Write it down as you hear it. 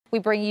We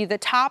bring you the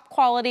top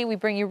quality. We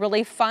bring you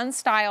really fun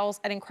styles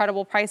at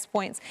incredible price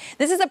points.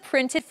 This is a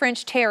printed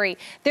French terry.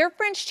 Their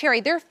French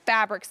terry, their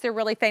fabrics, they're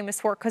really famous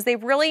for because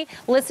they've really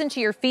listened to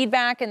your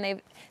feedback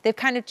and they've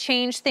kind of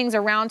changed things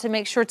around to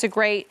make sure it's a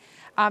great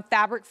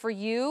fabric for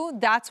you.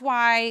 That's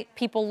why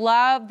people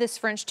love this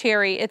French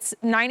terry. It's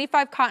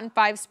 95 cotton,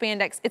 5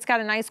 spandex. It's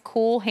got a nice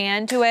cool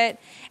hand to it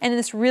and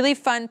this really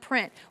fun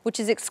print, which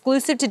is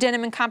exclusive to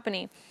Denim &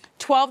 Company.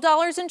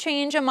 $12 and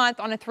change a month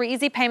on a 3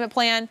 easy payment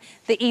plan.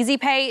 The easy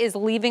pay is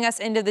leaving us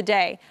into the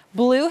day.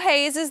 Blue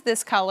haze is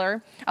this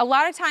color. A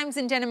lot of times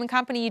in Denim &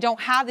 Company, you don't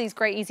have these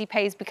great easy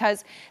pays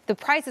because the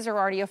prices are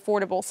already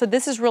affordable. So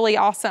this is really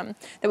awesome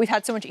that we've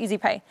had so much easy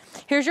pay.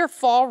 Here's your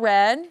fall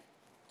red.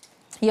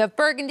 You have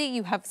burgundy,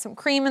 you have some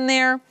cream in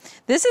there.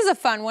 This is a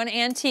fun one,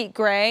 antique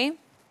gray.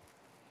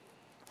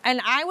 And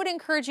I would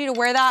encourage you to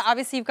wear that.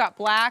 Obviously you've got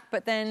black,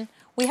 but then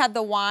we had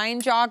the wine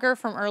jogger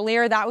from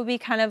earlier. That would be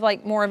kind of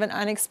like more of an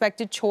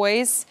unexpected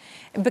choice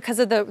because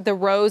of the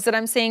rose that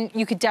I'm seeing.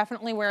 You could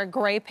definitely wear a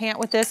gray pant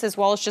with this as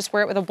well as just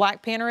wear it with a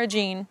black pant or a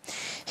jean.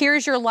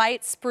 Here's your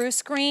light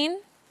spruce green.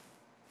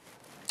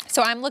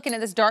 So I'm looking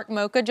at this dark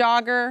mocha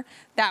jogger.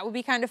 That would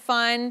be kind of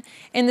fun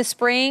in the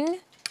spring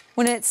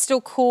when it's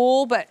still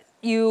cool, but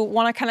you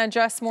want to kind of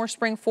dress more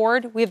spring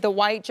forward. We have the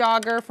white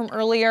jogger from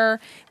earlier,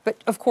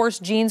 but of course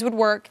jeans would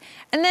work.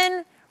 And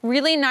then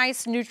really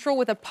nice neutral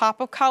with a pop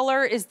of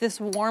color is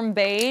this warm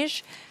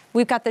beige.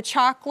 We've got the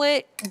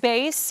chocolate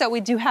base, so we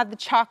do have the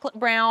chocolate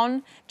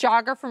brown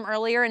jogger from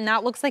earlier, and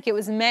that looks like it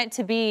was meant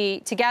to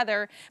be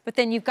together. But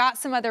then you've got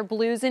some other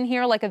blues in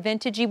here, like a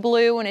vintagey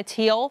blue and a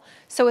teal,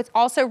 so it's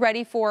also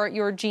ready for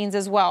your jeans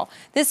as well.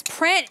 This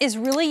print is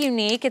really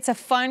unique. It's a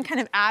fun kind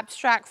of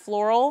abstract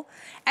floral.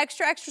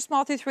 Extra, extra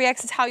small through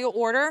 3X is how you'll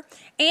order.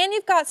 And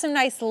you've got some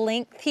nice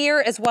length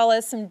here, as well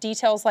as some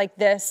details like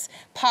this,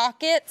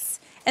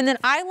 pockets. And then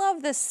I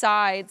love the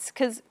sides,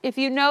 because if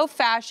you know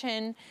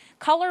fashion,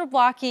 color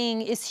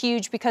blocking is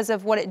huge because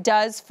of what it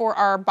does for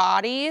our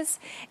bodies.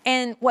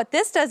 And what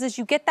this does is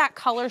you get that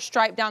color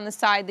stripe down the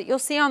side that you'll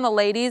see on the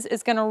ladies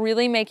is gonna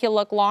really make you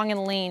look long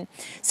and lean.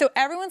 So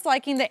everyone's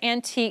liking the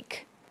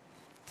antique,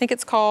 I think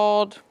it's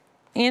called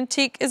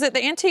antique, is it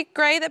the antique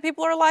gray that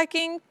people are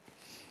liking?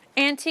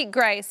 Antique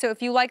gray. So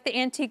if you like the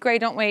antique gray,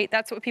 don't wait.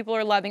 That's what people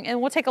are loving.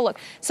 And we'll take a look.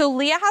 So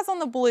Leah has on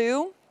the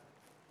blue,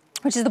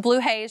 which is the blue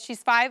haze.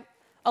 She's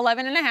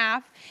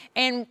 5'11.5",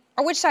 and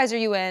or which size are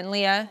you in,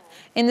 Leah?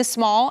 In the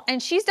small,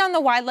 and she's done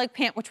the wide leg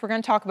pant, which we're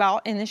gonna talk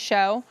about in this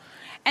show.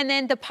 And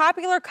then the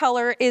popular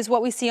color is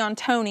what we see on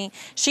Tony.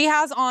 She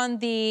has on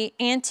the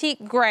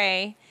antique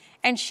gray,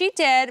 and she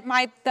did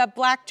the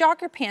black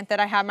jogger pant that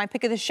I have, my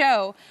pick of the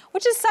show,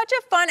 which is such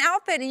a fun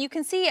outfit, and you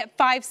can see at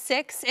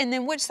 5'6", and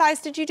then which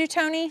size did you do,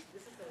 Tony?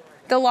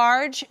 The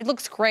large, it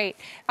looks great.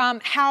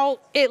 How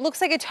it looks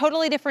like a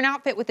totally different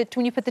outfit with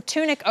when you put the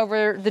tunic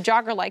over the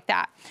jogger like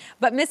that.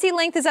 But Missy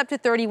length is up to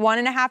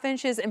 31.5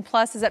 inches and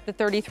plus is up to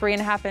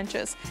 33.5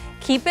 inches.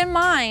 Keep in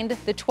mind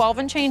the 12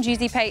 and change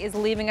easy pay is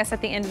leaving us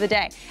at the end of the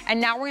day. And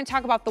now we're gonna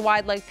talk about the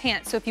wide leg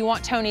pant. So if you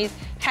want Tony's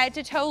head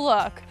to toe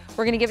look,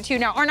 we're gonna give it to you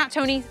now. Or not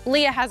Tony,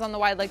 Leah has on the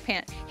wide leg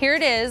pant. Here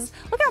it is.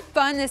 Look how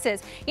fun this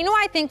is. You know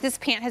why I think this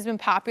pant has been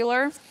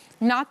popular?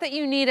 Not that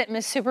you need it,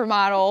 Miss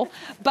Supermodel,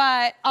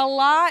 but a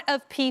lot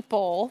of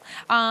people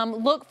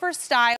look for style